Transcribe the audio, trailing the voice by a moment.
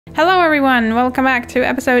Hello everyone, welcome back to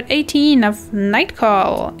episode 18 of Night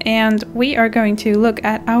Call, and we are going to look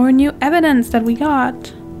at our new evidence that we got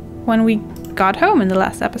when we got home in the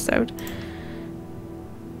last episode.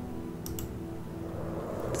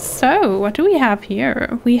 So, what do we have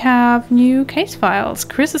here? We have new case files,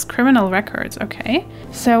 Chris's criminal records, okay.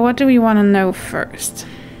 So what do we want to know first?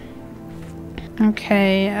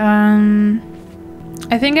 Okay,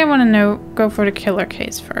 I think I want to go for the killer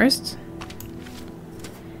case first.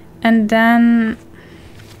 And then,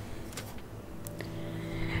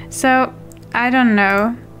 so, I don't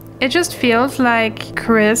know. It just feels like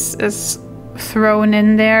Chris is thrown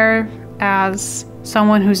in there as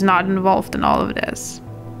someone who's not involved in all of this.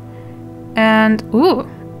 And, ooh,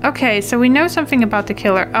 okay, so we know something about the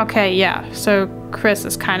killer. Okay, yeah, so Chris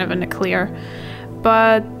is kind of in the clear.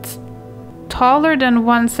 But taller than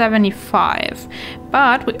 175.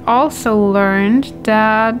 But we also learned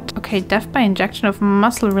that, okay, death by injection of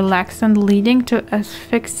muscle relaxant leading to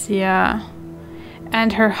asphyxia.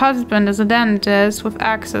 And her husband is a dentist with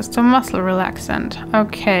access to muscle relaxant.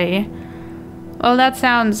 Okay. Well, that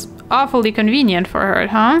sounds awfully convenient for her,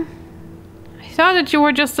 huh? I thought that you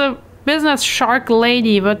were just a business shark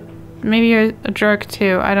lady, but maybe you're a jerk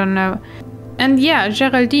too, I don't know. And yeah,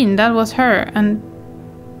 Geraldine, that was her, and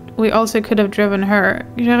we also could have driven her.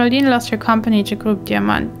 Geraldine lost her company to Groupe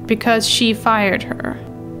Diamant because she fired her.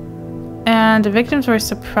 And the victims were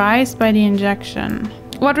surprised by the injection.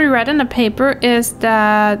 What we read in the paper is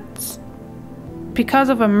that because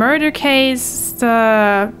of a murder case,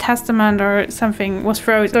 the testament or something was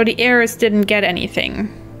frozen, so the heirs didn't get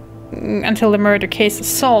anything until the murder case is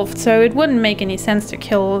solved. So it wouldn't make any sense to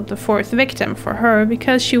kill the fourth victim for her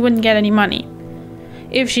because she wouldn't get any money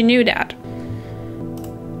if she knew that.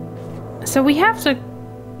 So we have to,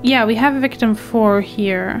 yeah, we have victim 4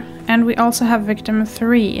 here, and we also have victim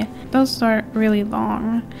 3. Those are really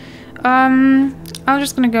long. I'm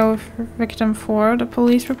just gonna go for victim 4, the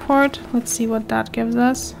police report. Let's see what that gives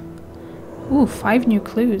us. Ooh, 5 new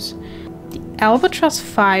clues. The Albatross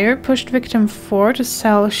fire pushed victim 4 to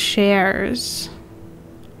sell shares.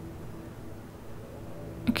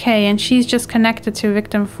 Okay, and she's just connected to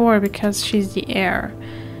victim 4 because she's the heir.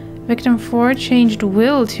 Victim 4 changed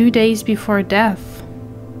will 2 days before death.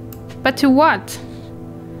 But to what?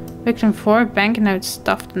 Victim 4, banknotes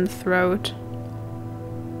stuffed in the throat.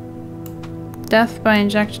 Death by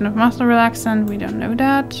injection of muscle relaxant, we don't know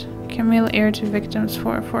that. Camille heir to victims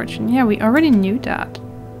for a fortune. Yeah, we already knew that.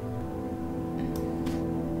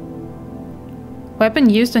 Weapon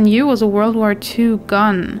used on you was a World War II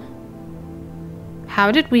gun.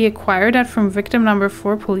 How did we acquire that from victim number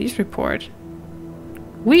 4 police report?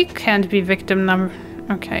 We can't be victim number...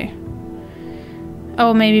 Okay.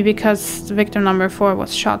 Oh, maybe because victim number 4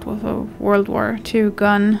 was shot with a World War II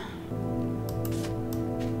gun.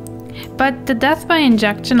 But the death by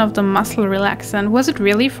injection of the muscle relaxant, was it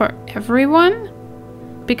really for everyone?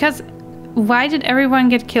 Because why did everyone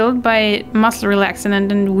get killed by muscle relaxant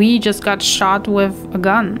and then we just got shot with a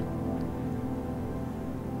gun?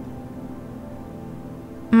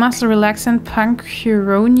 Muscle relaxant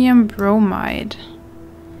pancuronium bromide.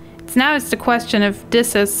 Now it's the question if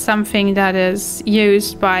this is something that is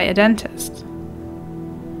used by a dentist.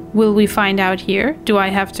 Will we find out here? Do I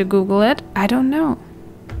have to Google it? I don't know.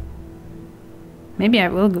 Maybe I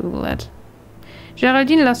will Google it.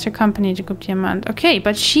 Geraldine lost her company to Groupe Diamant. Okay,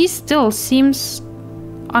 but she still seems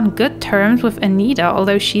on good terms with Anita,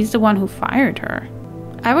 although she's the one who fired her.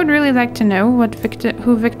 I would really like to know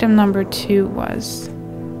who victim number 2 was.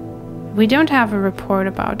 We don't have a report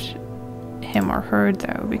about him or her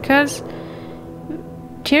though, because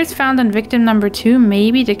tears found on victim number 2 may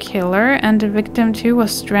be the killer, and the victim 2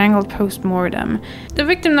 was strangled post-mortem. The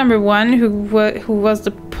victim number 1, who was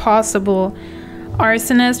the possible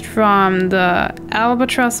arsonist from the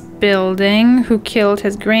Albatross building who killed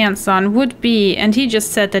his grandson, would be, and he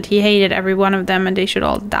just said that he hated every one of them and they should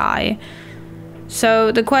all die.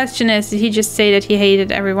 So the question is, did he just say that he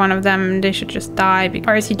hated every one of them and they should just die?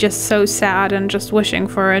 Or is he just so sad and just wishing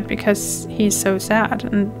for it because he's so sad,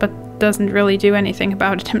 but doesn't really do anything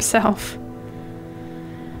about it himself?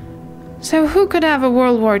 So who could have a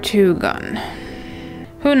World War II gun?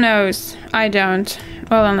 Who knows? I don't.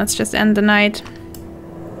 Well, then let's just end the night.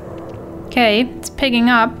 Okay, it's picking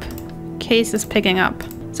up. Case is picking up.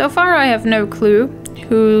 So far I have no clue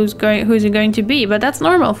who's it going to be, but that's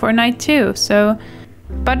normal for night 2. So,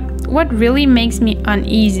 but what really makes me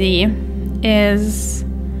uneasy is,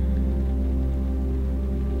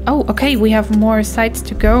 oh, okay, we have more sites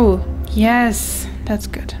to go. Yes, that's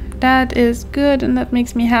good. That is good, and that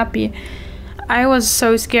makes me happy. I was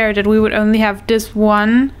so scared that we would only have this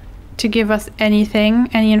one to give us anything,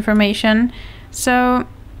 any information. So,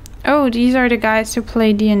 oh, these are the guys who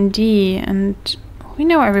play D&D, and we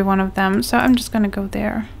know every one of them, so I'm just gonna go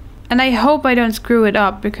there. And I hope I don't screw it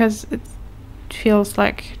up, because it feels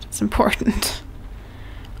like it's important.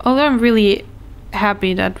 Although I'm really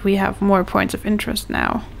happy that we have more points of interest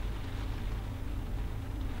now.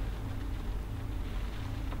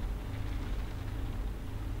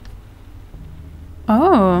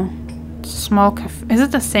 Oh, small cafe. Is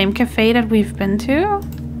it the same cafe that we've been to?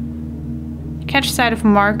 Catch sight of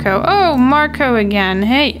Marco. Oh, Marco again.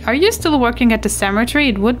 Hey, are you still working at the cemetery?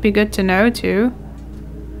 It would be good to know too.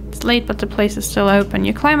 It's late, but the place is still open.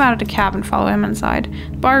 You climb out of the cab and follow him inside.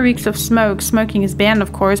 The bar reeks of smoke. Smoking is banned,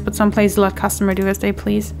 of course, but some places let customers do as they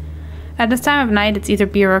please. At this time of night, it's either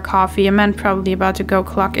beer or coffee. A man probably about to go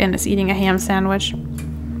clock in is eating a ham sandwich.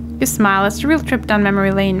 You smile. It's a real trip down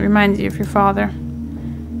memory lane. Reminds you of your father.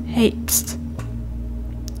 Hey, psst.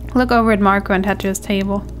 Look over at Marco and head to his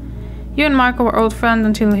table. You and Marco were old friends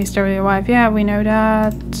until he stole your wife. Yeah, we know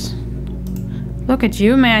that. Look at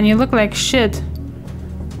you, man. You look like shit.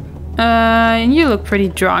 And you look pretty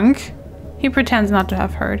drunk. He pretends not to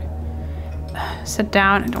have heard. Sit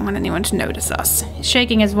down. I don't want anyone to notice us. He's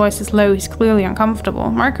shaking. His voice is low. He's clearly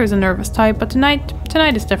uncomfortable. Marco's a nervous type, but tonight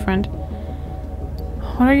is different.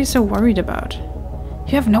 What are you so worried about?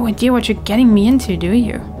 You have no idea what you're getting me into, do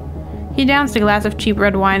you? He downs a glass of cheap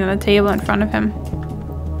red wine on the table in front of him.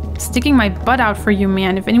 Sticking my butt out for you,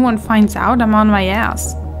 man. If anyone finds out, I'm on my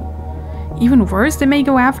ass. Even worse, they may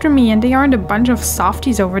go after me, and they aren't a bunch of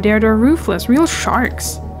softies over there. They're ruthless, real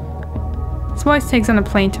sharks. His voice takes on a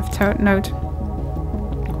plaintive note.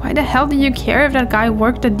 Why the hell do you care if that guy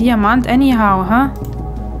worked at Diamant anyhow, huh?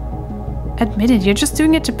 Admit it, you're just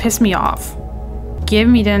doing it to piss me off. Give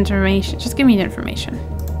me the information. Just give me the information.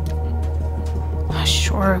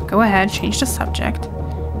 Sure, go ahead, change the subject.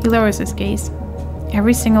 He lowers his gaze.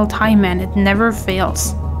 Every single time, man, it never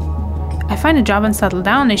fails. I find a job and settle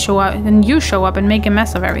down, they show up, and you show up and make a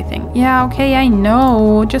mess of everything. Yeah, okay, I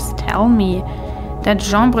know. Just tell me. That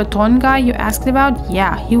Jean Breton guy you asked about?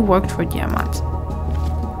 Yeah, he worked for Diamant.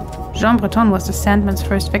 Jean Breton was the Sandman's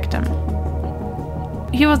first victim.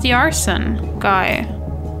 He was the arson guy.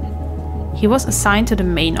 He was assigned to the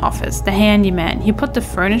main office, the handyman. He put the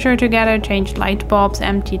furniture together, changed light bulbs,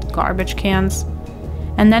 emptied garbage cans.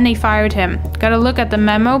 And then they fired him. Got a look at the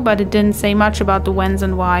memo, but it didn't say much about the whens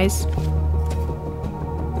and whys.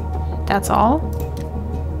 That's all?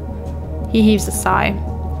 He heaves a sigh.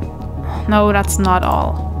 No, that's not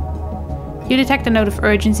all. You detect a note of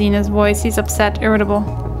urgency in his voice. He's upset, irritable.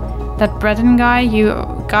 That Breton guy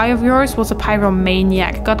of yours was a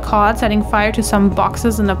pyromaniac. Got caught setting fire to some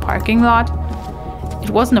boxes in the parking lot. It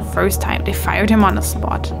wasn't the first time. They fired him on the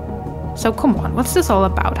spot. So come on, what's this all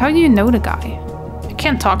about? How do you know the guy? I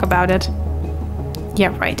can't talk about it.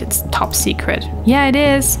 Yeah, right, it's top secret. Yeah, it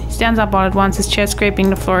is. He stands up all at once, his chair scraping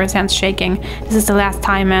the floor, his hands shaking. This is the last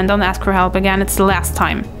time, man. Don't ask for help again. It's the last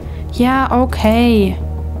time. Yeah, okay.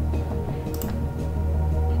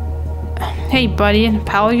 Hey, buddy,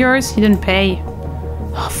 pal of yours? He didn't pay.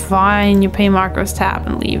 Oh, fine, you pay Marco's tab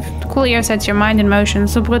and leave. The cool air sets your mind in motion.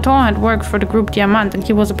 So Breton had worked for the group Diamant and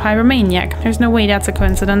he was a pyromaniac. There's no way that's a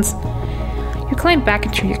coincidence. You climb back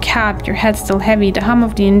into your cab, your head still heavy, the hum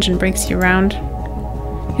of the engine breaks you around.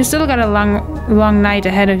 You still got a long night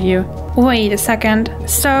ahead of you. Wait a second.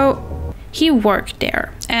 So, he worked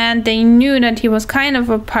there, and they knew that he was kind of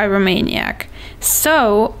a pyromaniac.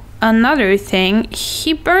 So, another thing,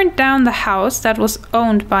 he burned down the house that was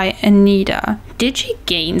owned by Anita. Did she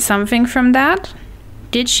gain something from that?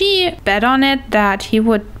 Did she bet on it that he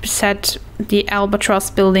would set the Albatross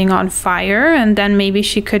building on fire and then maybe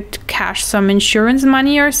she could cash some insurance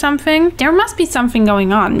money or something? There must be something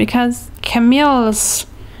going on because Camille's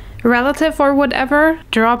relative or whatever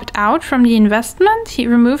dropped out from the investment. He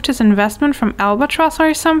removed his investment from Albatross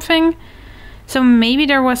or something. So maybe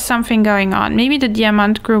there was something going on. Maybe the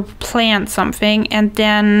Diamant Group planned something and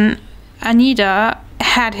then Anita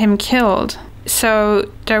had him killed.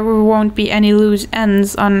 So there won't be any loose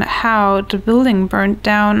ends on how the building burnt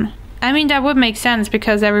down. I mean, that would make sense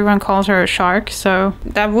because everyone calls her a shark, so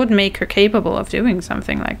that would make her capable of doing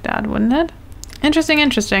something like that, wouldn't it? Interesting,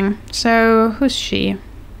 interesting. So, who's she?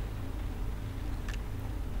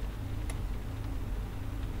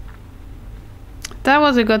 That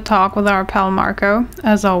was a good talk with our pal Marco,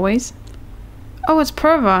 as always. Oh, it's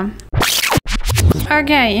Perva.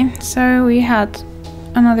 Okay, so we had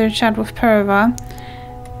another chat with Perva.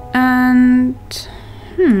 And...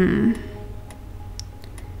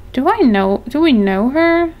 Do we know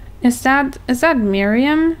her? Is that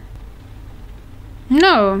Miriam?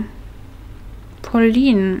 No.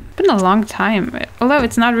 Pauline. Been a long time. Although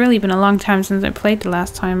it's not really been a long time since I played the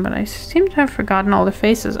last time, but I seem to have forgotten all the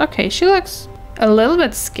faces. Okay, she looks a little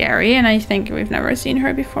bit scary, and I think we've never seen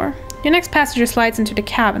her before. Your next passenger slides into the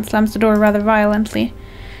cab and slams the door rather violently.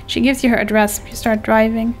 She gives you her address. You start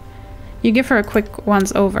driving. You give her a quick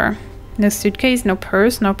once-over. No suitcase, no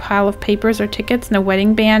purse, no pile of papers or tickets, no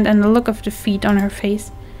wedding band, and the look of defeat on her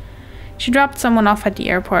face. She dropped someone off at the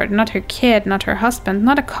airport. Not her kid, not her husband,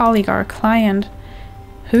 not a colleague or a client.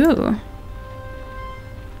 Who?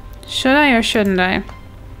 Should I or shouldn't I?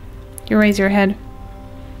 You raise your head.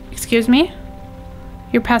 Excuse me?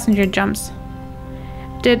 Your passenger jumps.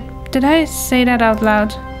 Did I say that out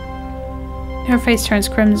loud? Her face turns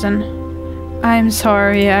crimson. I'm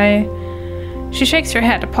sorry, She shakes her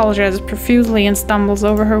head, apologizes profusely, and stumbles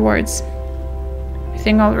over her words.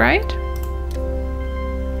 Everything all right?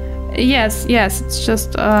 Yes, it's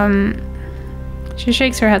just, She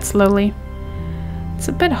shakes her head slowly. It's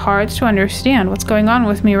a bit hard to understand what's going on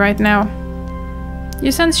with me right now.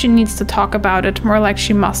 You sense she needs to talk about it, more like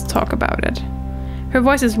she must talk about it. Her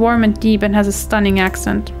voice is warm and deep and has a stunning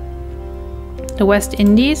accent. The West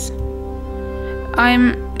Indies?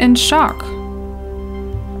 I'm in shock.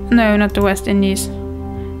 No, not the West Indies.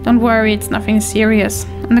 Don't worry, it's nothing serious.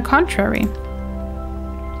 On the contrary.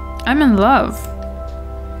 I'm in love.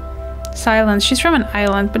 Silence. She's from an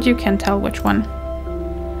island, but you can't tell which one.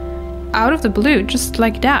 Out of the blue, just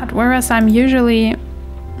like that, whereas I'm usually...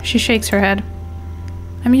 She shakes her head.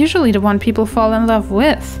 I'm usually the one people fall in love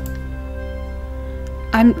with.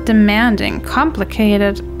 I'm demanding,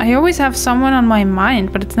 complicated. I always have someone on my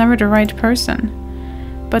mind, but it's never the right person.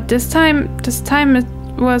 But this time it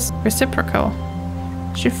was reciprocal.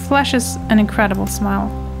 She flashes an incredible smile.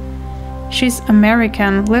 She's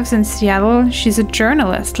American, lives in Seattle, she's a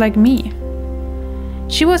journalist like me.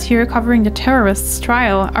 She was here covering the terrorists'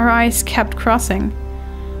 trial, our eyes kept crossing.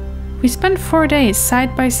 We spent 4 days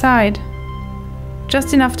side by side.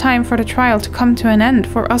 Just enough time for the trial to come to an end,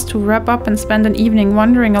 for us to wrap up and spend an evening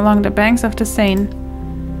wandering along the banks of the Seine.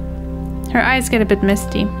 Her eyes get a bit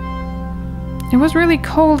misty. It was really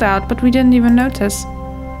cold out, but we didn't even notice.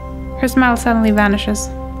 Her smile suddenly vanishes.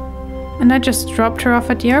 And I just dropped her off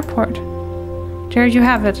at the airport. There you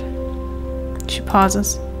have it. She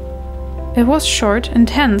pauses. It was short,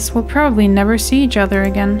 intense, we'll probably never see each other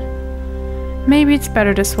again. Maybe it's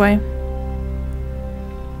better this way.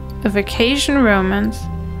 A vacation romance.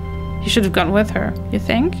 You should have gone with her, you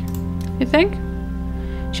think? You think?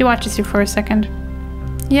 She watches you for a second.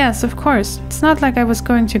 Yes, of course. It's not like I was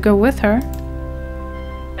going to go with her.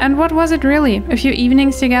 And what was it really? A few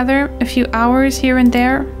evenings together? A few hours here and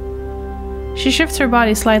there? She shifts her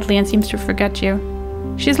body slightly and seems to forget you.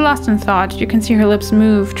 She's lost in thought. You can see her lips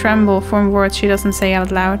move, tremble, form words she doesn't say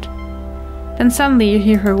out loud. Then suddenly you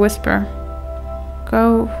hear her whisper.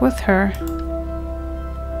 Go with her.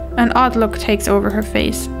 An odd look takes over her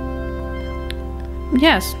face.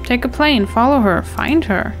 Yes, take a plane, follow her, find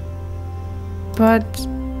her. But...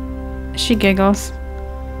 She giggles.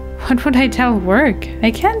 What would I tell work?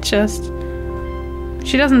 I can't just...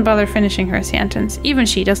 She doesn't bother finishing her sentence. Even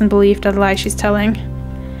she doesn't believe that lie she's telling.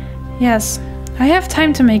 Yes, I have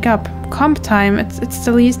time to make up. Comp time, it's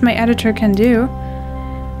the least my editor can do.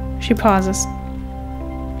 She pauses.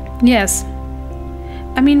 Yes.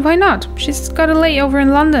 I mean, why not? She's got a layover in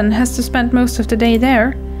London, has to spend most of the day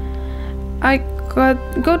there. I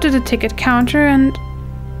go to the ticket counter and...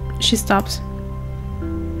 She stops.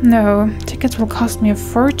 No, tickets will cost me a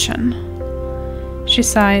fortune. She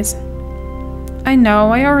sighs. I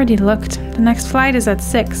know, I already looked. The next flight is at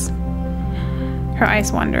 6. Her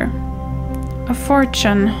eyes wander. A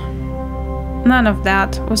fortune. None of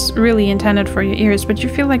that was really intended for your ears, but you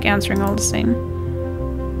feel like answering all the same.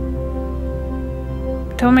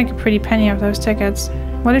 They'll make a pretty penny of those tickets.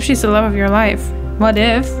 What if she's the love of your life? What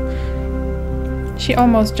if? She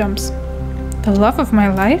almost jumps. The love of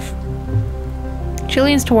my life? She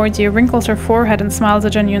leans towards you, wrinkles her forehead and smiles a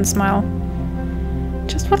genuine smile.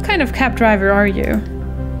 Just what kind of cab driver are you?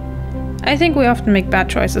 I think we often make bad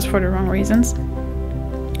choices for the wrong reasons.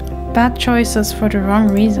 Bad choices for the wrong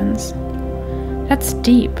reasons. That's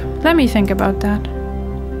deep. Let me think about that.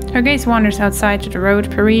 Her gaze wanders outside to the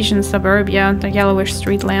road, Parisian suburbia, the yellowish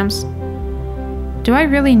street lamps. Do I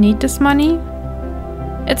really need this money?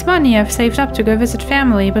 It's money I've saved up to go visit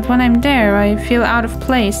family, but when I'm there, I feel out of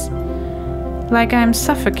place. Like I'm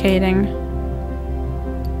suffocating.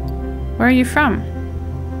 Where are you from?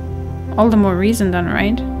 All the more reason then,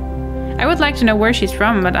 right? I would like to know where she's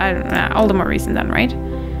from, but all the more reason then, right?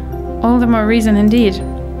 All the more reason indeed.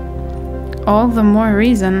 All the more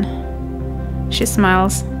reason. She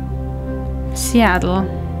smiles. Seattle.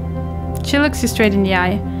 She looks you straight in the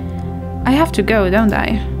eye. I have to go, don't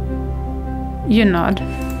I? You nod.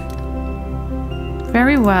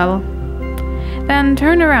 Very well. Then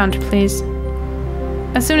turn around, please.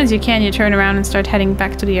 As soon as you can, you turn around and start heading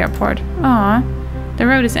back to the airport. Aww. The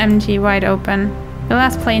road is empty, wide open. The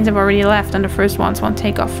last planes have already left and the first ones won't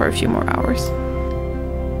take off for a few more hours.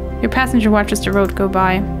 Your passenger watches the road go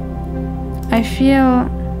by. I feel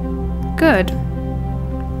good.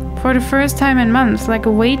 For the first time in months, like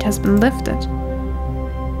a weight has been lifted.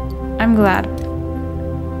 I'm glad.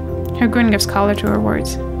 Her grin gives color to her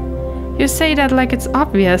words. You say that like it's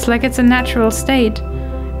obvious, like it's a natural state.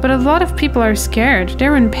 But a lot of people are scared.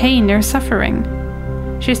 They're in pain, they're suffering.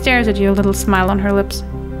 She stares at you, a little smile on her lips.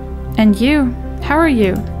 And you? How are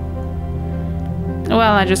you?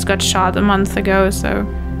 Well, I just got shot a month ago, so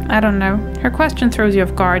I don't know. Her question throws you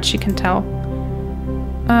off guard, she can tell.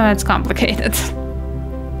 It's complicated.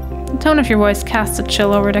 The tone of your voice casts a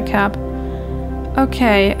chill over the cab.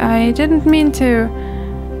 Okay, I didn't mean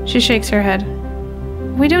to... She shakes her head.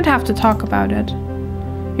 We don't have to talk about it.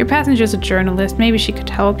 Your passenger's a journalist. Maybe she could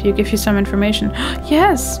help you, give you some information.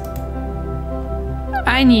 Yes!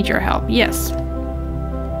 I need your help, yes.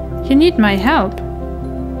 You need my help?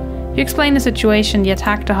 You explain the situation, the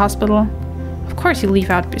attack, the hospital. Of course you leave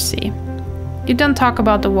out Bussy. You don't talk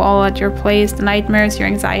about the wall at your place, the nightmares, your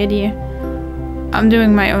anxiety. I'm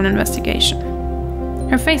doing my own investigation.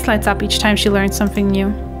 Her face lights up each time she learns something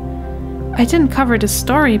new. I didn't cover the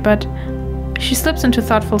story, but... She slips into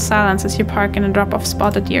thoughtful silence as you park in a drop-off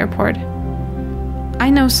spot at the airport.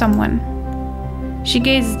 I know someone. She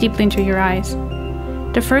gazes deeply into your eyes.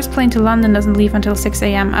 The first plane to London doesn't leave until 6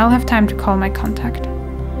 a.m. I'll have time to call my contact.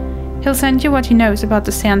 He'll send you what he knows about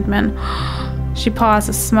the Sandman. She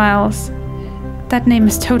pauses, smiles. That name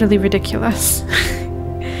is totally ridiculous.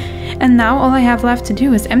 And now all I have left to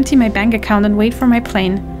do is empty my bank account and wait for my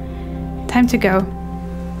plane. Time to go.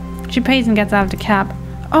 She pays and gets out of the cab.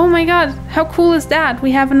 Oh my god, how cool is that?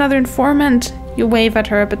 We have another informant. You wave at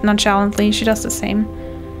her, but nonchalantly. She does the same.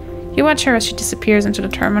 You watch her as she disappears into the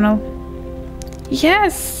terminal.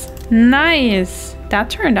 Yes! Nice! That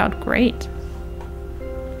turned out great.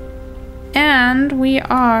 And we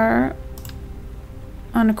are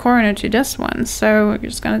on a corner to this one, so we're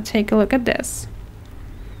just gonna take a look at this.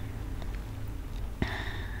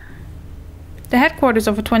 The headquarters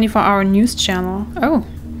of a 24-hour news channel. Oh.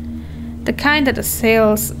 The kind that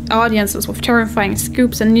assails audiences with terrifying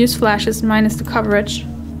scoops and news flashes minus the coverage.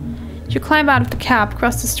 You climb out of the cab,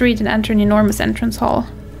 cross the street and enter an enormous entrance hall.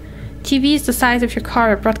 TVs the size of your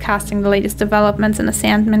car are broadcasting the latest developments in the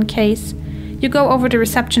Sandman case. You go over the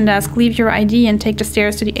reception desk, leave your ID and take the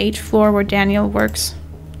stairs to the 8th floor where Daniel works.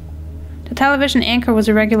 The television anchor was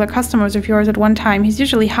a regular customer of yours at one time. He's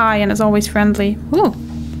usually high and is always friendly. Ooh.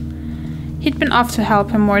 He'd been off to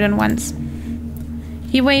help him more than once.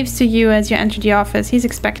 He waves to you as you enter the office. He's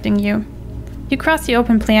expecting you. You cross the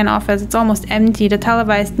open plan office. It's almost empty. The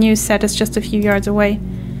televised news set is just a few yards away.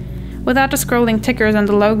 Without the scrolling tickers and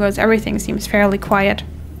the logos, everything seems fairly quiet.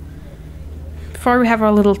 Before we have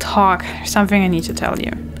our little talk, there's something I need to tell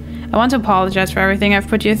you. I want to apologize for everything I've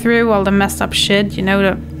put you through, all the messed up shit, you know,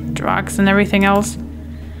 the drugs and everything else.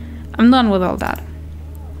 I'm done with all that.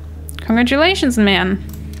 Congratulations, man.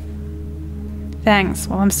 Thanks.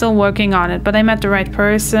 Well, I'm still working on it, but I met the right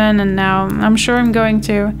person, and now I'm sure I'm going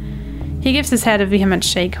to. He gives his head a vehement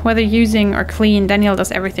shake. Whether using or clean, Daniel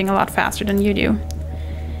does everything a lot faster than you do.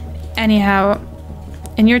 Anyhow,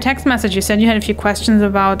 in your text message you said you had a few questions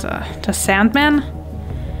about the Sandman?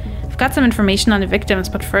 I've got some information on the victims,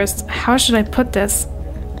 but first, how should I put this?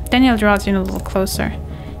 Daniel draws you in a little closer.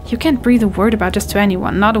 You can't breathe a word about this to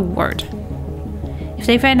anyone, not a word. If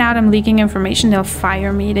they find out I'm leaking information, they'll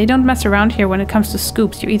fire me. They don't mess around here when it comes to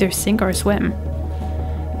scoops. You either sink or swim.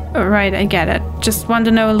 Right, I get it. Just want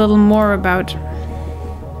to know a little more about...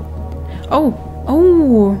 Oh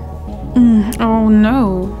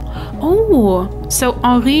no. Oh, so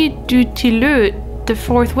Henri Dutilleux, the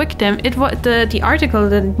fourth victim, it was the article,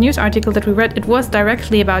 the news article that we read, it was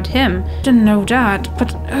directly about him. Didn't know that,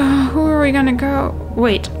 but who are we gonna go?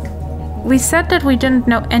 Wait. We said that we didn't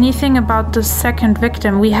know anything about the second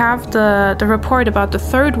victim. We have the report about the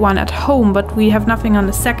third one at home, but we have nothing on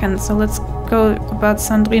the second, so let's go about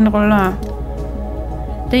Sandrine Rollin.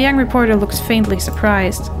 The young reporter looks faintly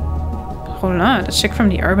surprised. Rollin, the chick from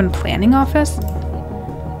the urban planning office?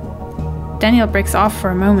 Daniel breaks off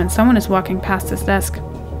for a moment. Someone is walking past his desk.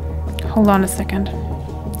 Hold on a second.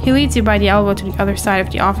 He leads you by the elbow to the other side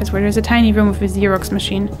of the office where there's a tiny room with a Xerox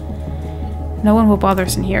machine. No one will bother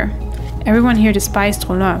us in here. Everyone here despised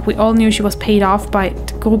Rollin. We all knew she was paid off by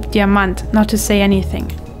the Groupe Diamant not to say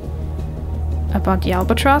anything. About the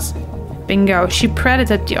Albatross? Bingo. She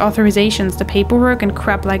credited the authorizations, the paperwork and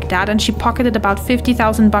crap like that, and she pocketed about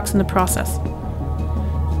 50,000 bucks in the process.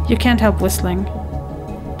 You can't help whistling.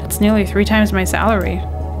 That's nearly 3 times my salary.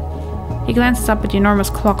 He glances up at the enormous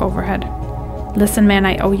clock overhead. Listen, man,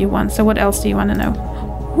 I owe you one, so what else do you want to know?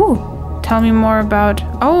 Ooh, tell me more about...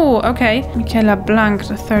 Oh, okay. Michaela Blanc,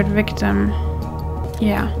 the 3rd victim.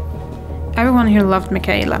 Yeah. Everyone here loved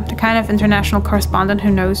Michaela, the kind of international correspondent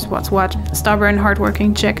who knows what's what, a stubborn,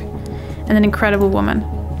 hardworking chick, and an incredible woman.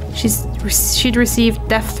 She'd received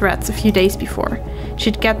death threats a few days before.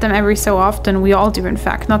 She'd get them every so often, we all do in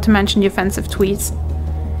fact, not to mention the offensive tweets.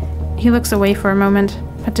 He looks away for a moment,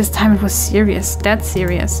 but this time it was serious, dead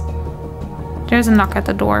serious. There's a knock at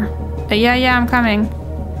the door. Yeah, I'm coming.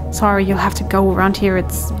 Sorry, you'll have to go around here,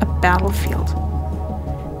 it's a battlefield.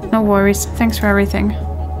 No worries, thanks for everything.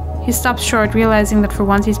 He stops short, realizing that for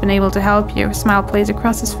once he's been able to help you. A smile plays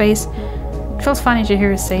across his face. It feels funny to hear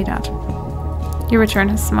her say that. You return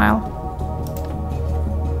his smile.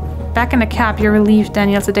 Back in the cab, you're relieved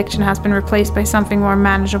Danielle's addiction has been replaced by something more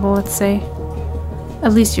manageable, let's say.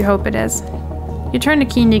 At least you hope it is. You turn the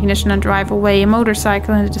key in the ignition and drive away. A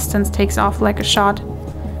motorcycle in the distance takes off like a shot.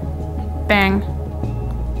 Bang.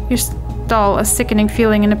 You stall, a sickening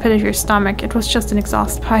feeling in the pit of your stomach. It was just an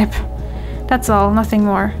exhaust pipe. That's all, nothing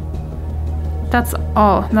more. That's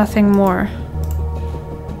all, nothing more.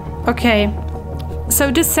 Okay, so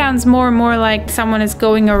this sounds more and more like someone is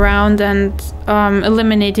going around and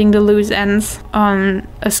eliminating the loose ends on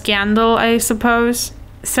a scandal, I suppose.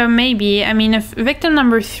 So maybe, I mean, if victim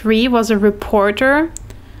number 3 was a reporter,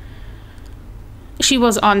 she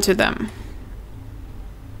was onto them,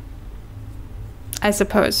 I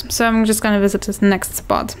suppose. So I'm just gonna visit this next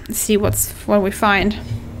spot, see what we find.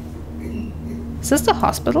 Is this the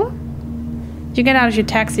hospital? You get out of your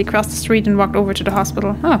taxi, cross the street and walk over to the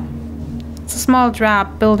hospital. Oh. It's a small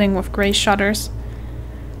drab building with grey shutters.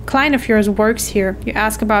 A client of yours works here. You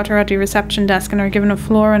ask about her at the reception desk and are given a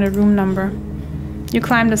floor and a room number. You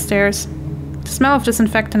climb the stairs. The smell of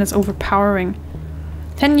disinfectant is overpowering.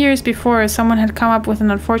 10 years before, someone had come up with an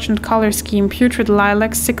unfortunate color scheme: putrid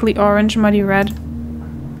lilac, sickly orange, muddy red.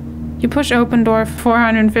 You push open door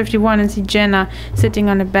 451 and see Jenna sitting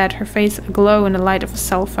on a bed, her face aglow in the light of a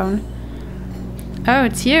cell phone. Oh,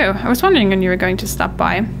 it's you. I was wondering when you were going to stop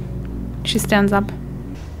by. She stands up.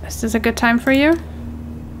 Is this a good time for you?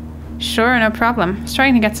 Sure, no problem. I was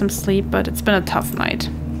trying to get some sleep, but it's been a tough night.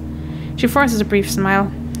 She forces a brief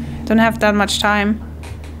smile. Don't have that much time.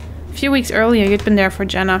 A few weeks earlier, you'd been there for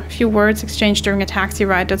Jenna. A few words exchanged during a taxi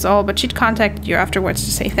ride, that's all, but she'd contacted you afterwards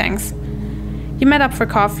to say thanks. You met up for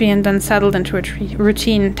coffee and then settled into a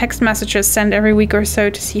routine. Text messages sent every week or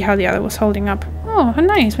so to see how the other was holding up. Oh, how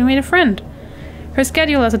nice, we made a friend. Her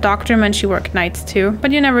schedule as a doctor meant she worked nights too,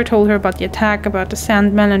 but you never told her about the attack, about the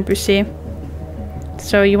Sandman and Busset.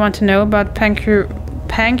 So you want to know about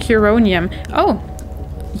pancuronium? Oh,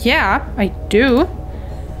 yeah, I do.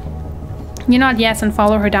 You nod yes and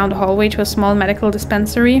follow her down the hallway to a small medical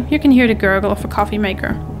dispensary. You can hear the gurgle of a coffee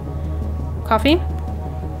maker. Coffee?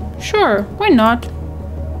 Sure, why not?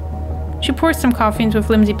 She pours some coffee into a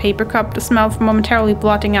flimsy paper cup, the smell momentarily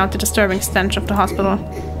blotting out the disturbing stench of the hospital.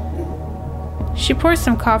 She pours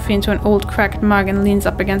some coffee into an old cracked mug and leans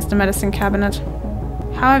up against the medicine cabinet.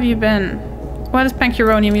 How have you been? What is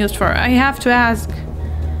pancuronium used for? I have to ask.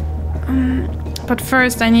 But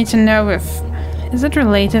first I need to know if... Is it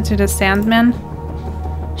related to the Sandman?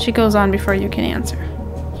 She goes on before you can answer.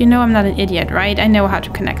 You know I'm not an idiot, right? I know how to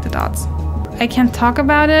connect the dots. I can't talk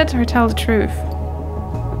about it or tell the truth.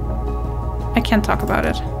 I can't talk about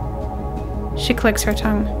it. She clicks her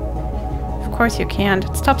tongue. Of course you can't.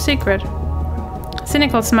 It's top secret. A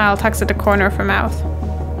cynical smile tucks at the corner of her mouth.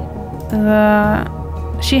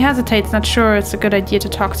 She hesitates, not sure it's a good idea to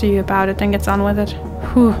talk to you about it, then gets on with it.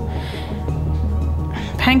 Whew.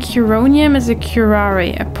 Pancuronium is a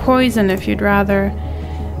curare, a poison if you'd rather.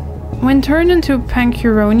 When turned into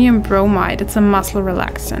pancuronium bromide, it's a muscle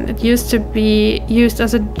relaxant. It used to be used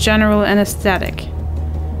as a general anesthetic.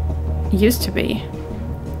 Used to be.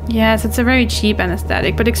 Yes, it's a very cheap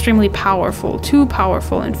anesthetic, but extremely powerful. Too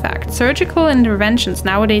powerful, in fact. Surgical interventions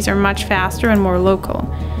nowadays are much faster and more local.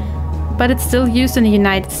 But it's still used in the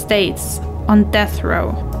United States, on death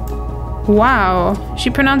row. Wow. She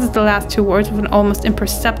pronounces the last 2 words with an almost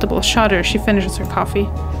imperceptible shudder. She finishes her coffee.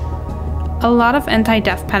 A lot of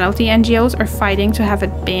anti-death penalty NGOs are fighting to have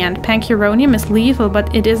it banned. Pancuronium is lethal,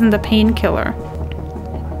 but it isn't a painkiller.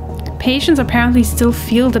 Patients apparently still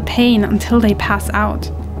feel the pain until they pass out.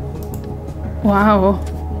 Wow.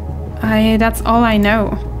 That's all I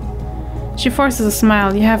know. She forces a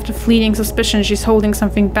smile. You have the fleeting suspicion she's holding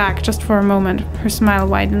something back just for a moment. Her smile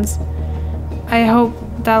widens. I hope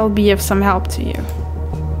that'll be of some help to you.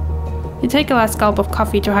 You take a last gulp of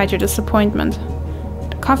coffee to hide your disappointment.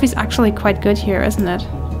 The coffee's actually quite good here, isn't it?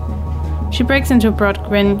 She breaks into a broad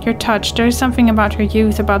grin. You're touched. There is something about her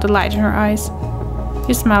youth, about the light in her eyes.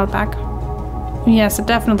 You smile back. Yes, it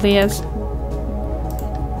definitely is.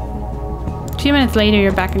 A few minutes later,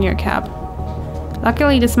 you're back in your cab.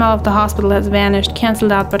 Luckily, the smell of the hospital has vanished,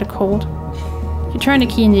 cancelled out by the cold. You turn the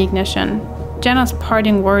key in the ignition. Jenna's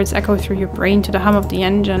parting words echo through your brain to the hum of the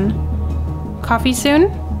engine. Coffee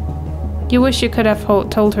soon? You wish you could have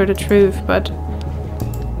told her the truth, but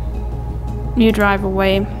you drive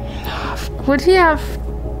away. Would he have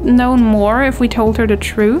known more if we told her the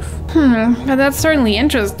truth? But that's certainly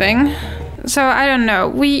interesting. So I don't know.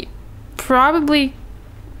 We probably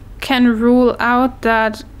can rule out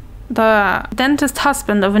that the dentist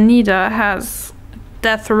husband of Anita has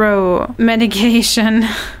death row medication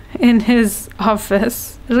in his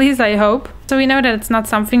office. At least I hope. So we know that it's not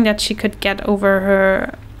something that she could get over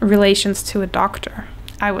her relations to a doctor,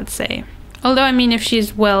 I would say. Although, I mean, if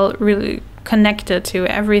she's really connected to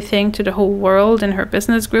everything, to the whole world in her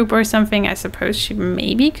business group or something, I suppose she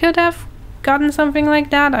maybe could have gotten something like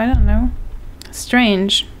that. I don't know.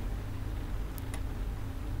 Strange.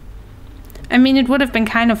 I mean, it would have been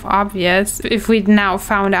kind of obvious if we'd now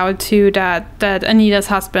found out too that Anita's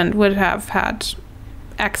husband would have had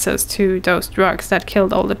access to those drugs that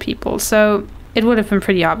killed all the people. So it would have been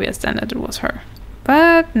pretty obvious then that it was her.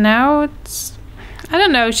 But now it's... I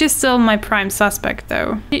don't know, she's still my prime suspect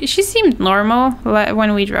though. She seemed normal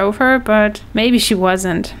when we drove her, but maybe she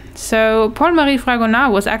wasn't. So Paul-Marie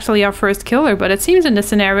Fragonard was actually our first killer, but it seems in this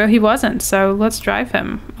scenario he wasn't. So let's drive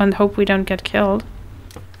him and hope we don't get killed.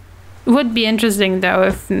 It would be interesting though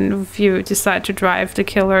if you decide to drive the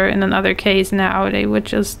killer in another case now, they would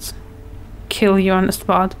just kill you on the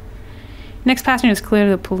spot. Next passenger is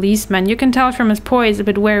clearly a policeman. You can tell from his poise, a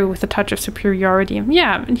bit wary with a touch of superiority.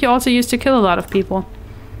 Yeah, and he also used to kill a lot of people.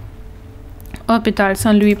 Hôpital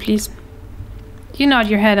Saint-Louis, please. You nod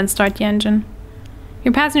your head and start the engine.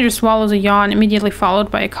 Your passenger swallows a yawn, immediately followed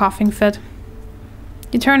by a coughing fit.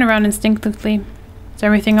 You turn around instinctively. Is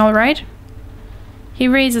everything all right? He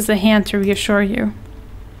raises a hand to reassure you.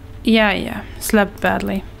 Yeah, slept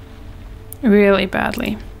badly. Really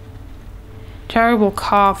badly. Terrible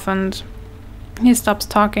cough and... He stops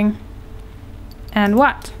talking. And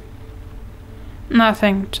what?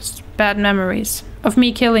 Nothing, just bad memories. Of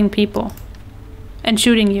me killing people. And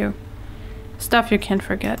shooting you. Stuff you can't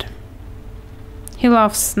forget. He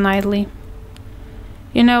laughs snidely.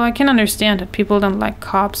 You know, I can understand that people don't like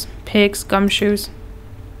cops, pigs, gumshoes.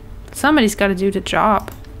 Somebody's gotta do the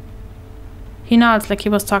job. He nods like he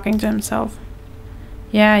was talking to himself.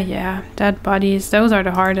 Yeah, dead bodies, those are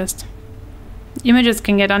the hardest. Images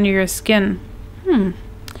can get under your skin.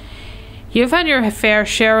 You've had your fair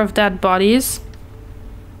share of dead bodies.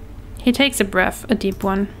 He takes a breath, a deep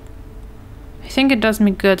one. I think it does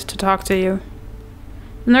me good to talk to you.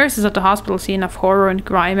 The nurses at the hospital see enough horror and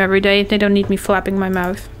grime every day. They don't need me flapping my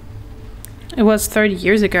mouth. It was 30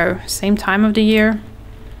 years ago, same time of the year.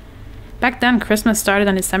 Back then, Christmas started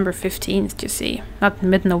on December 15th, you see. Not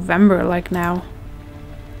mid-November like now.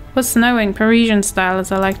 It was snowing, Parisian style,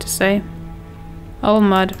 as I like to say. All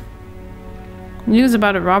mud. News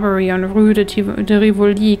about a robbery on Rue de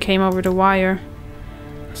Rivoli came over the wire.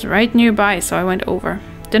 It was right nearby, so I went over.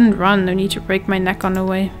 Didn't run, no need to break my neck on the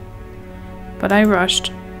way. But I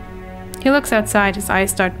rushed. He looks outside, his eyes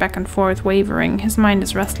start back and forth, wavering. His mind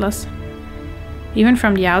is restless. Even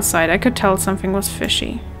from the outside, I could tell something was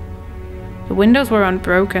fishy. The windows were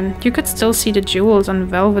unbroken. You could still see the jewels on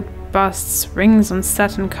velvet busts, rings on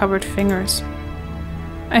satin-covered fingers.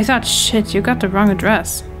 I thought, shit, you got the wrong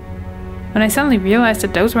address. When I suddenly realized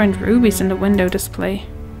that those weren't rubies in the window display.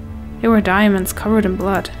 They were diamonds covered in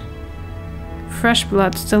blood. Fresh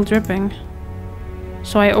blood still dripping.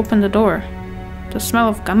 So I opened the door. The smell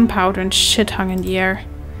of gunpowder and shit hung in the air.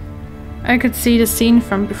 I could see the scene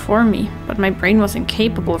from before me, but my brain was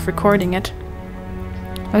incapable of recording it.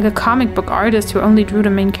 Like a comic book artist who only drew the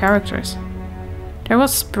main characters. There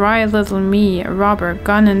was spry little me, a robber,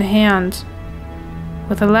 gun in hand,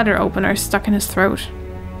 with a letter opener stuck in his throat.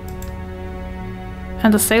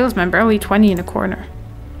 And the salesman barely 20 in a corner.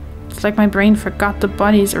 It's like my brain forgot the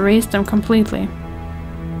bodies, erased them completely.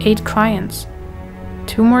 8 clients.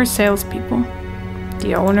 2 more salespeople.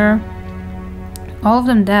 The owner. All of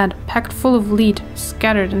them dead, packed full of lead,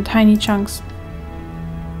 scattered in tiny chunks.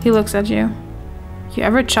 He looks at you. You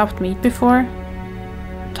ever chopped meat before?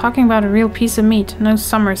 Talking about a real piece of meat, no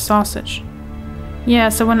summer sausage. Yeah,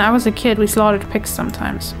 so when I was a kid we slaughtered pigs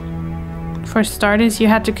sometimes. For starters, you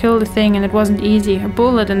had to kill the thing and it wasn't easy. A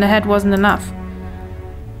bullet in the head wasn't enough.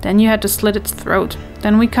 Then you had to slit its throat.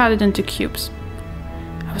 Then we cut it into cubes.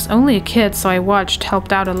 I was only a kid, so I watched,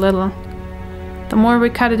 helped out a little. The more we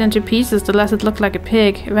cut it into pieces, the less it looked like a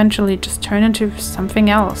pig. Eventually it just turned into something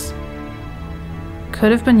else.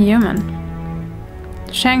 Could have been human.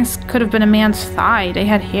 The shanks could have been a man's thigh. They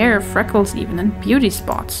had hair, freckles even, and beauty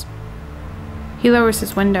spots. He lowers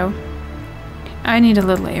his window. I need a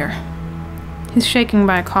little air. He's shaking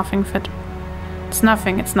by a coughing fit. It's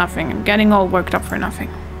nothing, I'm getting all worked up for nothing.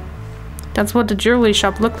 That's what the jewelry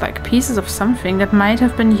shop looked like, pieces of something that might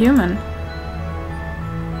have been human.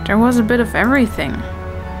 There was a bit of everything.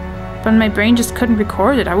 But my brain just couldn't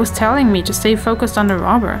record it. I was telling me to stay focused on the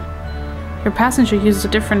robber. Your passenger uses a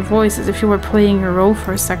different voice as if you were playing your role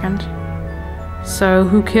for a second. So,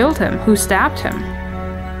 who killed him? Who stabbed him?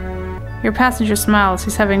 Your passenger smiles.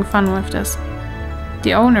 He's having fun with this.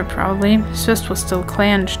 The owner, probably. His fist was still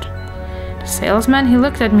clenched. The salesman? He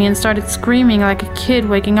looked at me and started screaming like a kid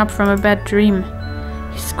waking up from a bad dream.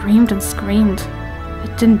 He screamed and screamed. I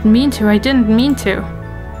didn't mean to.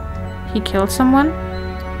 He killed someone?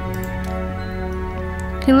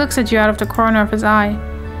 He looks at you out of the corner of his eye.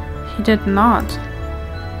 He did not.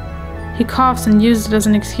 He coughs and uses it as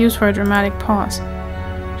an excuse for a dramatic pause.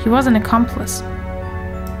 He was an accomplice.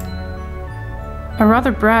 A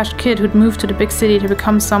rather brash kid who'd moved to the big city to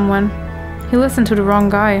become someone. He listened to the wrong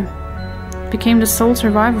guy. Became the sole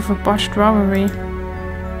survivor of a botched robbery.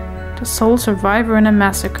 The sole survivor in a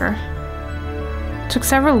massacre. It took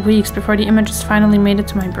several weeks before the images finally made it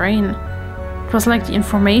to my brain. It was like the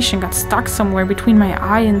information got stuck somewhere between my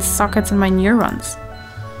eye and sockets and my neurons.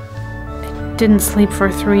 I didn't sleep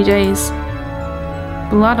for 3 days.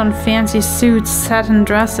 Blood on fancy suits, satin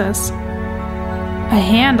dresses. A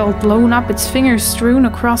hand all blown up, its fingers strewn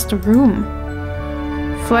across the room.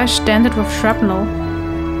 Flesh dented with shrapnel.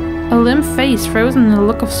 A limp face frozen in a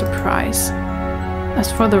look of surprise. As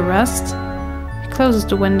for the rest, he closes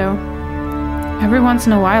the window. Every once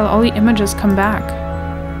in a while, all the images come back.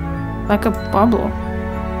 Like a bubble.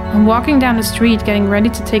 I'm walking down the street, getting ready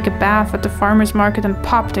to take a bath at the farmer's market, and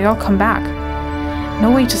pop, they all come back. No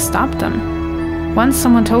way to stop them. Once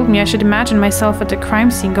someone told me I should imagine myself at the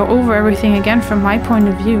crime scene, go over everything again from my point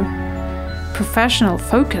of view. Professional,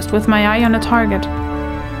 focused, with my eye on a target.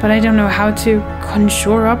 But I don't know how to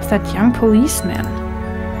conjure up that young policeman.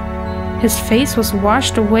 His face was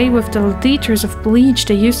washed away with the liters of bleach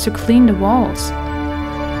they used to clean the walls.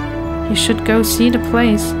 You should go see the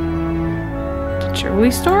place. The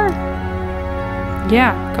jewelry store?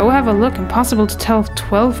 Yeah, go have a look. Impossible to tell if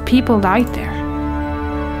 12 people died there.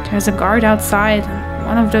 There's a guard outside, and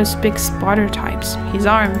one of those big spotter types. He's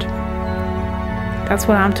armed. That's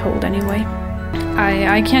what I'm told anyway.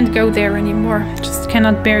 I can't go there anymore. Just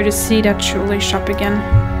cannot bear to see that jewelry shop again.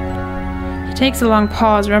 He takes a long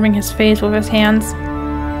pause, rubbing his face with his hands.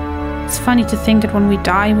 It's funny to think that when we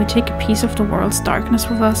die, we take a piece of the world's darkness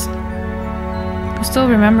with us. Who still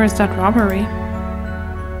remembers that robbery?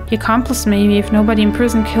 The accomplice maybe, if nobody in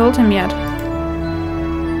prison killed him yet.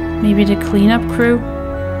 Maybe the cleanup crew?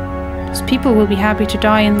 Those people will be happy to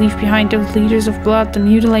die and leave behind those liters of blood, the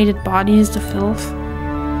mutilated bodies, the filth.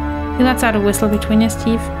 He lets out a whistle between his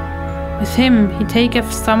teeth. With him, he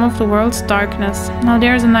taketh some of the world's darkness. Now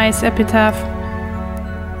there's a nice epitaph.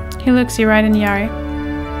 He looks you right in the eye.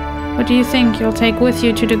 What do you think you'll take with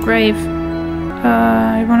you to the grave?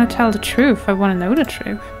 I want to tell the truth. I want to know the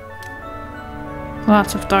truth.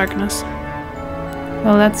 Lots of darkness.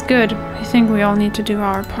 Well, that's good. I think we all need to do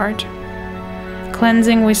our part.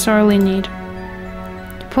 Cleansing we sorely need.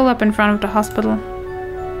 You pull up in front of the hospital.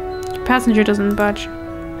 The passenger doesn't budge.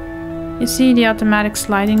 You see the automatic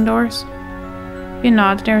sliding doors? You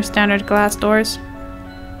nod, they're standard glass doors.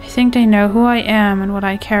 I think they know who I am and what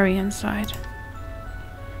I carry inside.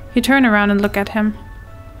 You turn around and look at him.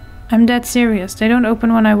 I'm dead serious, they don't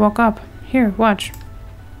open when I walk up. Here, watch.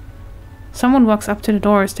 Someone walks up to the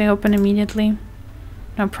doors, they open immediately.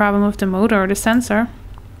 No problem with the motor or the sensor.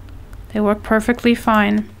 They work perfectly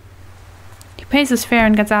fine. He pays his fare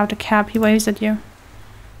and gets out of the cab. He waves at you.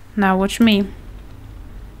 Now watch me.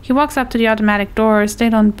 He walks up to the automatic doors. They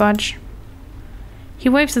don't budge. He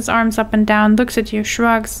waves his arms up and down, looks at you,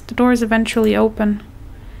 shrugs. The doors eventually open.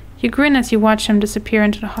 You grin as you watch him disappear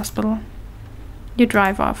into the hospital. You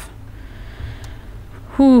drive off.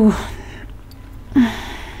 Whew.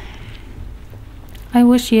 I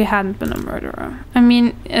wish he hadn't been a murderer. I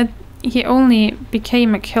mean, he only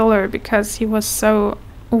became a killer because he was so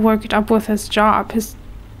worked up with his job.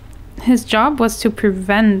 His job was to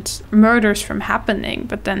prevent murders from happening,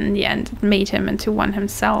 but then in the end it made him into one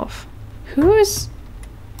himself. I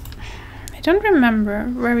don't remember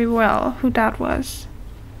very well who that was.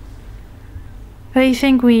 They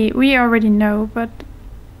think we already know, but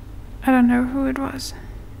I don't know who it was.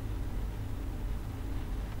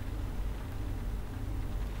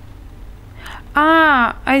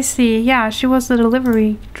 Ah, I see. Yeah, she was the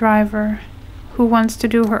delivery driver who wants to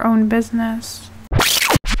do her own business.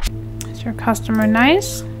 Is your customer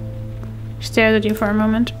nice? She stared at you for a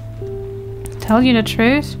moment. Tell you the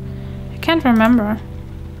truth, I can't remember.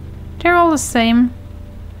 They're all the same.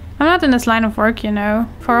 I'm not in this line of work, you know,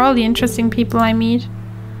 for all the interesting people I meet.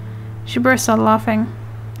 She burst out laughing.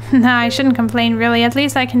 Nah, I shouldn't complain really, at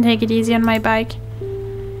least I can take it easy on my bike.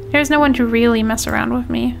 There's no one to really mess around with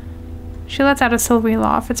me. She lets out a silvery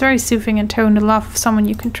laugh. It's very soothing in tone, the laugh of someone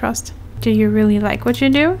you can trust. Do you really like what you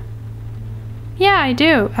do? Yeah, I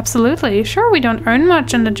do, absolutely. Sure, we don't earn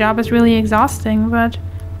much and the job is really exhausting, but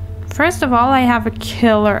first of all, I have a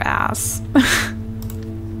killer ass.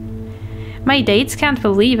 My dates can't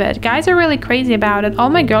believe it. Guys are really crazy about it. All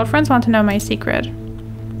my girlfriends want to know my secret.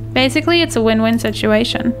 Basically, it's a win-win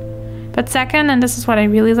situation. But second, and this is what I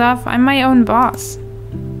really love, I'm my own boss.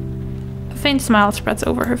 A faint smile spreads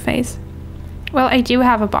over her face. Well, I do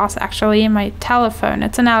have a boss actually, my telephone.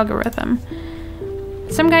 It's an algorithm.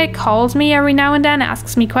 Some guy calls me every now and then,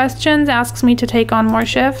 asks me questions, asks me to take on more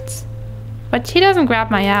shifts. But he doesn't grab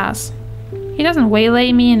my ass. He doesn't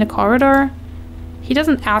waylay me in the corridor. He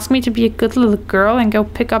doesn't ask me to be a good little girl and go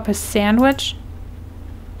pick up his sandwich.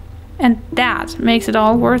 And that makes it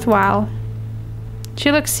all worthwhile.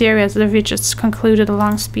 She looks serious as if he just concluded a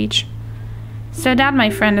long speech. So that, my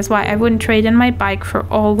friend, is why I wouldn't trade in my bike for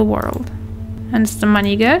all the world. And is the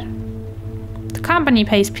money good? The company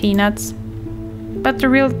pays peanuts. But the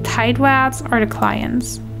real tightwads are the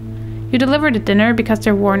clients. You deliver the dinner because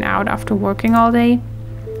they're worn out after working all day.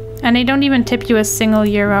 And they don't even tip you a single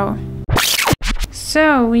euro.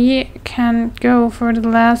 So we can go for the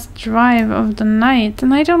last drive of the night.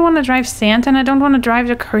 And I don't want to drive Santa and I don't want to drive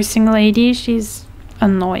the cursing lady. She's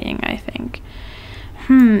annoying, I think.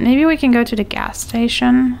 Maybe we can go to the gas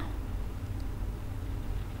station.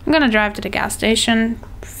 I'm gonna drive to the gas station,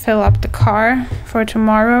 fill up the car for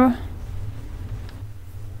tomorrow.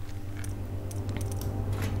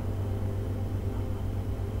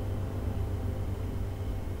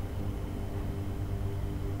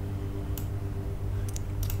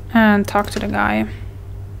 And talk to the guy.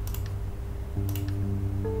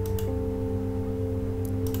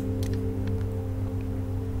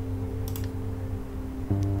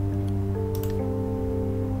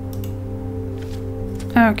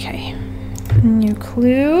 Okay, new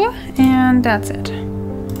clue, and that's it.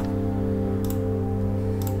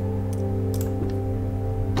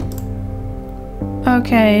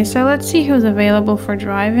 Okay, so let's see who's available for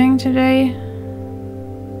driving today.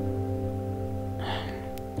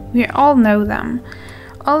 We all know them.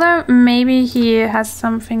 Although maybe he has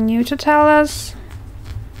something new to tell us.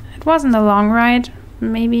 It wasn't a long ride,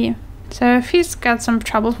 maybe. So if he's got some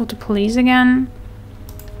troubles with the police again.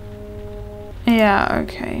 Yeah,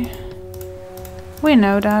 okay. We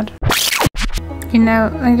know that. You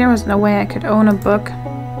know, like there was no way I could own a book.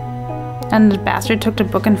 And the bastard took the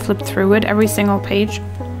book and flipped through it, every single page.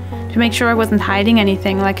 To make sure I wasn't hiding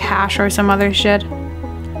anything like hash or some other shit.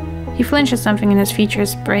 He flinches, something in his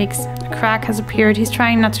features breaks. A crack has appeared. He's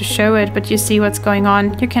trying not to show it, but you see what's going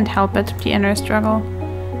on. You can't help it. The inner struggle.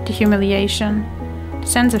 The humiliation. The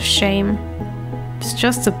sense of shame. It's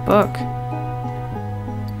just a book.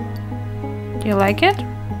 Do you like it?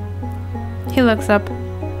 He looks up.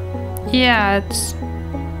 Yeah, it's...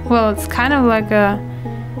 well, it's kind of like a...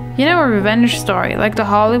 you know, a revenge story. Like the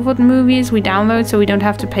Hollywood movies we download so we don't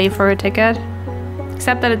have to pay for a ticket.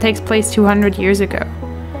 Except that it takes place 200 years ago.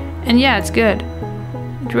 And yeah, it's good.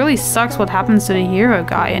 It really sucks what happens to the hero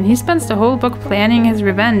guy, and he spends the whole book planning his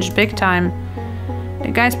revenge big time.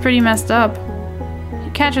 The guy's pretty messed up.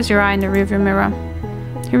 He catches your eye in the rearview mirror.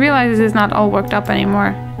 He realizes he's not all worked up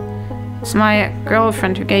anymore. It's my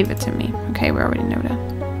girlfriend who gave it to me. Okay, we already know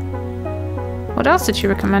that. What else did she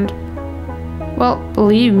recommend? Well,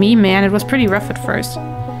 believe me, man, it was pretty rough at first.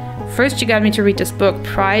 First she got me to read this book,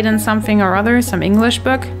 Pride and something or other, some English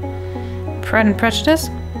book. Pride and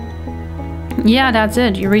Prejudice? Yeah, that's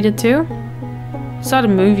it. You read it too? Saw the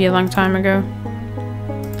movie a long time ago.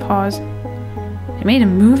 Pause. They made a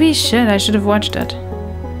movie? Shit, I should have watched it.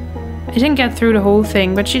 I didn't get through the whole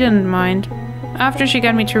thing, but she didn't mind. After she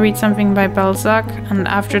got me to read something by Balzac, and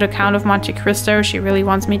after the Count of Monte Cristo, she really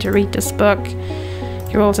wants me to read this book.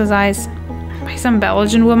 He rolls his eyes. By some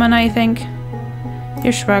Belgian woman, I think.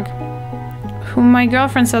 You shrug. Who my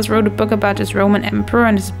girlfriend says wrote a book about this Roman emperor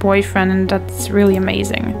and his boyfriend, and that's really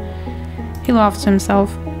amazing. He laughs to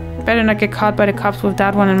himself. Better not get caught by the cops with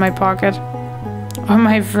that one in my pocket.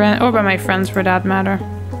 Or by my friends for that matter.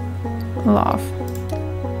 Laugh.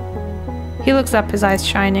 He looks up, his eyes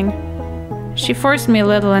shining. She forced me a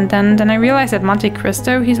little, and then I realized at Monte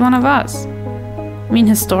Cristo he's one of us. I mean,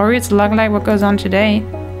 his story, it's a lot like what goes on today.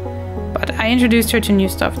 But I introduced her to new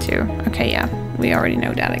stuff too. Okay, yeah, we already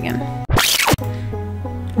know that again.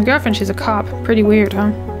 My girlfriend, she's a cop. Pretty weird,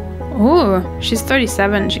 huh? Ooh, she's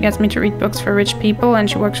 37. She gets me to read books for rich people, and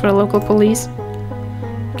she works for the local police.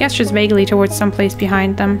 Gestures vaguely towards some place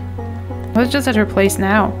behind them. I was just at her place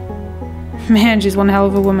now. Man, she's one hell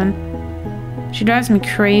of a woman. She drives me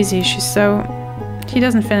crazy. She's so... He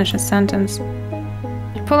doesn't finish his sentence.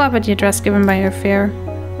 I pull up at the address given by her fare.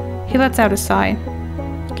 He lets out a sigh.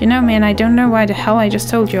 You know, man, I don't know why the hell I just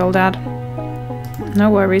told you all that. No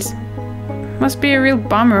worries. Must be a real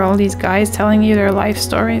bummer, all these guys telling you their life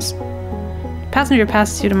stories. The passenger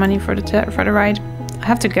passes you the money for the ride. I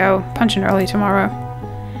have to go. Punch in early tomorrow.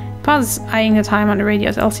 Pauses, eyeing the time on the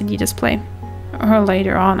radio's LCD display. Or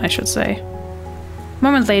later on, I should say. A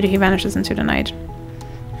moment later, he vanishes into the night.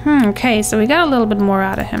 Okay, so we got a little bit more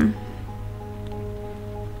out of him.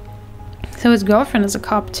 So his girlfriend is a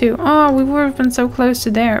cop too. Oh, we would have been so close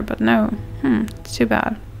to there, but no. It's too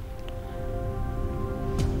bad.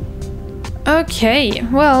 Okay,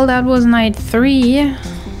 well, that was night 3.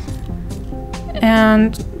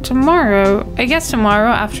 And tomorrow, I guess tomorrow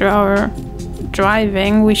after our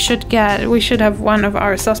driving, we should have one of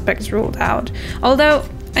our suspects ruled out. Although,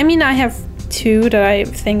 I mean, I have 2 that I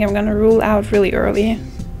think I'm gonna rule out really early.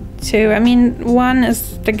 2. I mean, one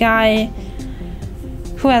is the guy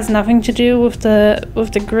who has nothing to do with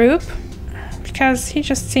the group, because he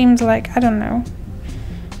just seems like, I don't know.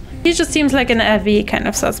 He just seems like an heavy kind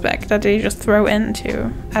of suspect that they just throw in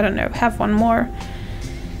to, I don't know, have one more.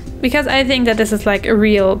 Because I think that this is like a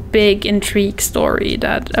real big intrigue story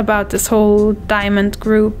that about this whole diamond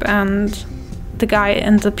group and the guy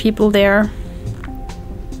and the people there.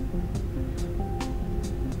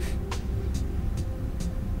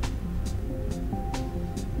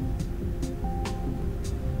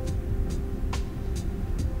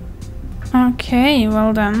 Okay,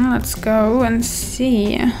 well then, let's go and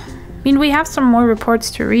see. I mean, we have some more reports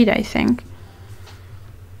to read, I think.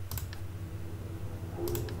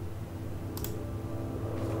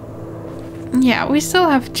 Yeah, we still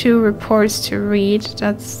have 2 reports to read.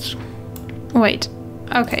 That's... Wait.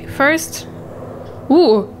 Okay, first...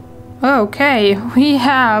 Ooh! Okay, we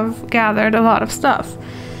have gathered a lot of stuff.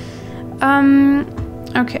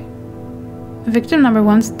 Okay. Victim number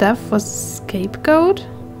 1's death was scapegoat?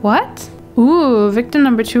 What? Ooh, victim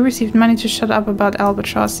number 2 received money to shut up about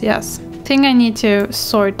Albatross, yes. I think I need to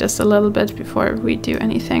sort this a little bit before we do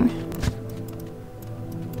anything.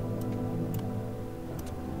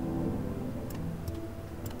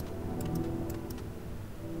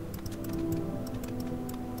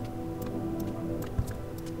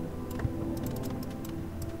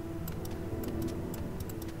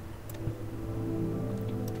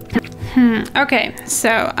 Okay,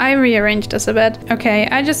 so I rearranged this a bit. Okay,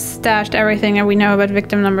 I just stashed everything that we know about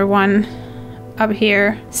victim number 1 up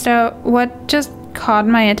here. So what just caught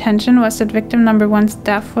my attention was that victim number 1's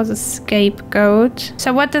death was a scapegoat.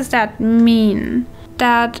 So what does that mean?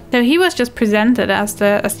 So he was just presented as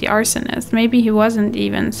the arsonist. Maybe he wasn't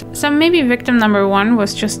even. So maybe victim number 1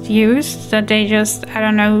 was just used, that they just, I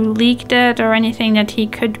don't know, leaked it or anything, that he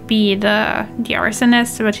could be the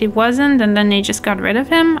arsonist, but he wasn't, and then they just got rid of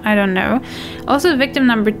him. I don't know. Also, victim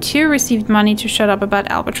number 2 received money to shut up about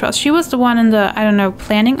Albatross. She was the one in the, I don't know,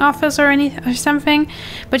 planning office or something,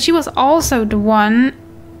 but she was also the one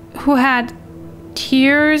who had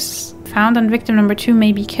tears found on victim number 2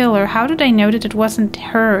 maybe killer. How did I know that it wasn't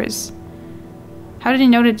hers? How did I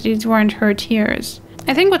know that these weren't her tears?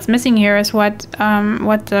 I think what's missing here is what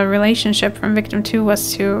the relationship from victim 2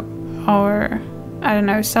 was to our, I don't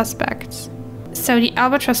know, suspects. So the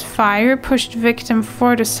Albatross fire pushed victim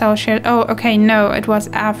 4 to sell shares. Oh, okay, no, it was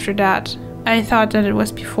after that. I thought that it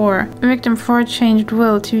was before. Victim 4 changed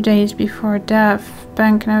will 2 days before death.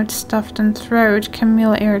 Banknote stuffed in throat.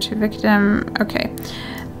 Camille heir to victim. Okay.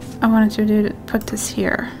 I wanted to put this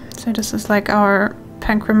here. So this is like our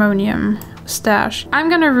pancremonium stash. I'm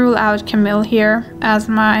gonna rule out Camille here as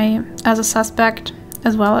a suspect,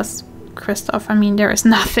 as well as Christoph. I mean, there is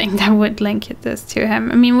nothing that would link this to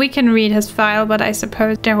him. I mean, we can read his file, but I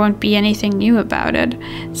suppose there won't be anything new about it.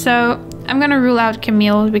 So I'm gonna rule out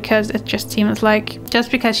Camille because it just seems like,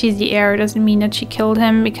 just because she's the heir doesn't mean that she killed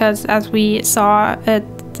him, because as we saw,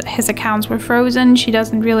 his accounts were frozen. She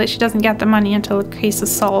doesn't get the money until the case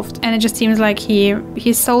is solved. And it just seems like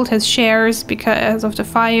he sold his shares because of the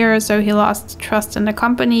fire, so he lost trust in the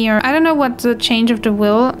company, or I don't know what the change of the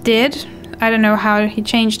will did. I don't know how he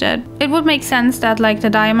changed it. It would make sense that like the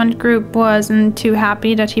Diamond Group wasn't too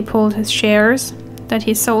happy that he pulled his shares, that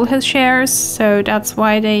he sold his shares, so that's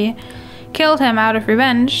why they killed him out of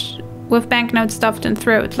revenge with banknotes stuffed in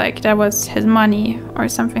throat, like that was his money or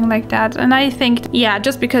something like that. And I think, yeah,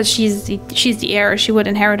 just because she's the heir, she would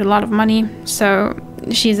inherit a lot of money, so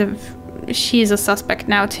she's a suspect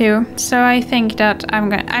now too. So I think that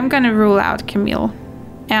I'm gonna rule out Camille.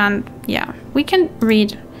 And yeah, we can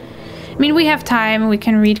read. I mean, we have time. We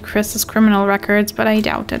can read Chris's criminal records, but I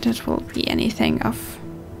doubt that it will be anything of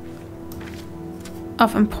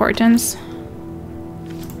importance.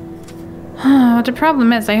 The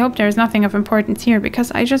problem is, I hope there's nothing of importance here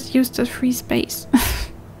because I just used the free space.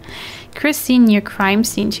 Chris seen near crime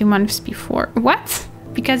scene 2 months before. What?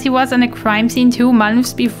 Because he was in a crime scene 2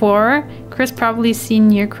 months before? Chris probably seen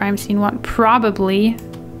near crime scene 1. Probably.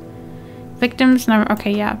 Victims number.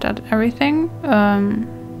 Okay, yeah, that's everything.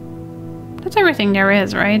 That's everything there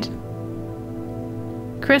is, right?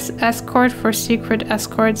 Chris escort for secret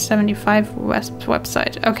escort 75 West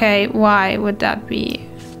website. Okay, why would that be?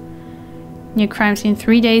 New crime scene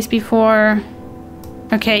 3 days before.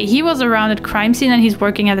 Okay, he was around at crime scene and he's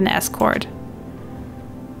working at an escort.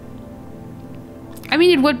 I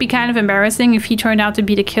mean, it would be kind of embarrassing if he turned out to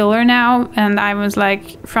be the killer now, and I was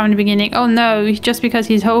like, from the beginning, oh no, just because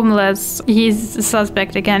he's homeless, he's a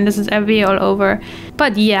suspect again, this is FB all over.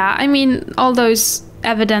 But yeah, I mean, all those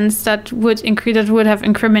evidence that would have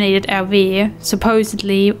incriminated LV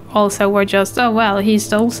supposedly also were just, oh well, he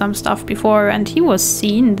stole some stuff before and he was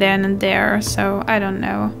seen then and there, so I don't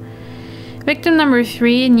know. Victim number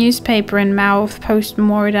 3, newspaper in mouth,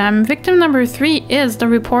 post-mortem. Victim number 3 is the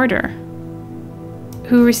reporter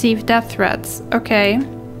who received death threats. Okay.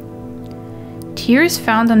 Tears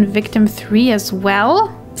found on victim 3 as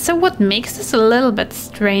well? So what makes this a little bit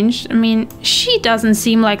strange? I mean, she doesn't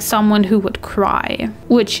seem like someone who would cry,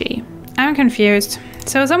 would she? I'm confused.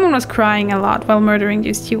 So someone was crying a lot while murdering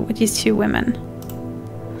these two women.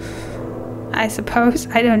 I suppose,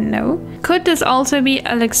 I don't know. Could this also be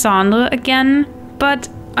Alexandre again? But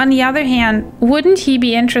on the other hand, wouldn't he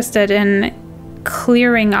be interested in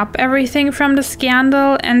clearing up everything from the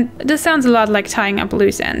scandal? And this sounds a lot like tying up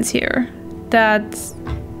loose ends here. That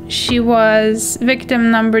she was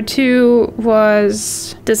victim number 2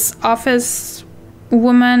 was this office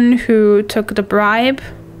woman who took the bribe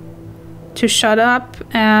to shut up,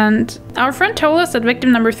 and our friend told us that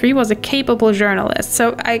victim number 3 was a capable journalist,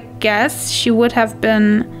 so I guess she would have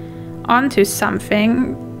been onto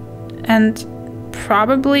something and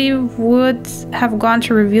probably would have gone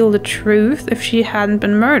to reveal the truth if she hadn't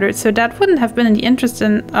been murdered. So that wouldn't have been in the interest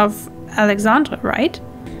of Alexandre, right?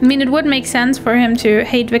 I mean, it would make sense for him to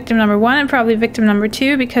hate victim number 1 and probably victim number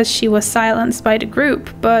 2 because she was silenced by the group,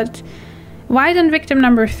 but why then victim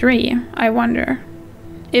number 3, I wonder?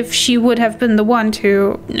 If she would have been the one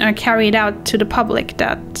to carry it out to the public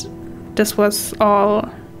that this was all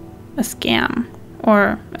a scam.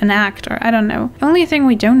 Or an act, or I don't know. The only thing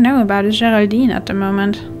we don't know about is Geraldine at the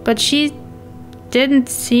moment. But she didn't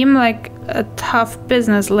seem like a tough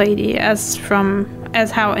business lady as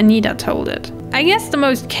how Anita told it. I guess the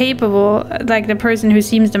most capable, like the person who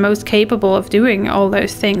seems the most capable of doing all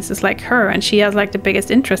those things is like her, and she has like the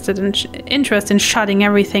biggest interest in shutting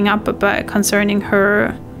everything up about concerning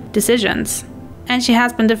her decisions. And she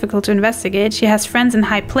has been difficult to investigate. She has friends in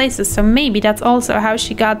high places, so maybe that's also how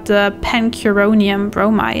she got the pancuronium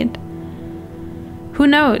bromide. Who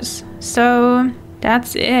knows? So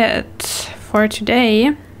that's it for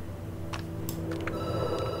today.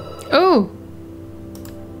 Oh!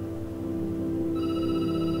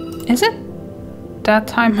 Is it that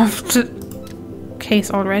time of the case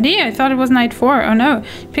already? I thought it was night 4. Oh no.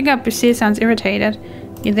 Pick up, Lucia sounds irritated.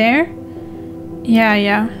 You there?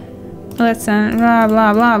 Yeah. Listen, blah,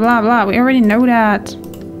 blah, blah, blah, blah. We already know that.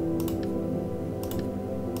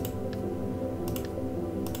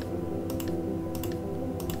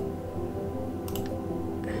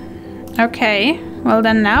 Okay. Well,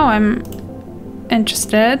 then now I'm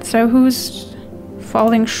interested. So who's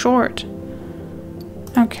falling short?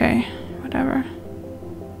 Okay. Whatever.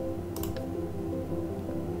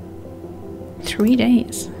 3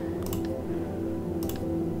 days.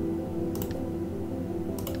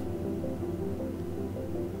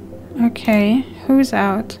 Okay, who's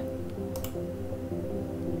out?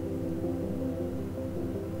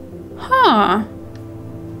 Huh.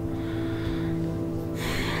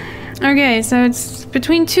 Okay, so it's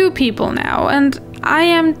between 2 people now, and I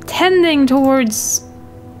am tending towards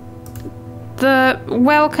the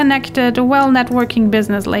well-connected, well-networking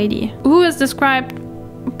business lady, who is described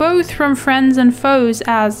both from friends and foes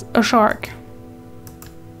as a shark.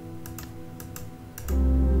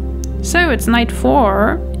 So it's night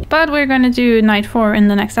 4, but we're gonna do night 4 in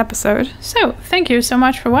the next episode. So thank you so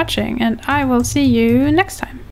much for watching, and I will see you next time.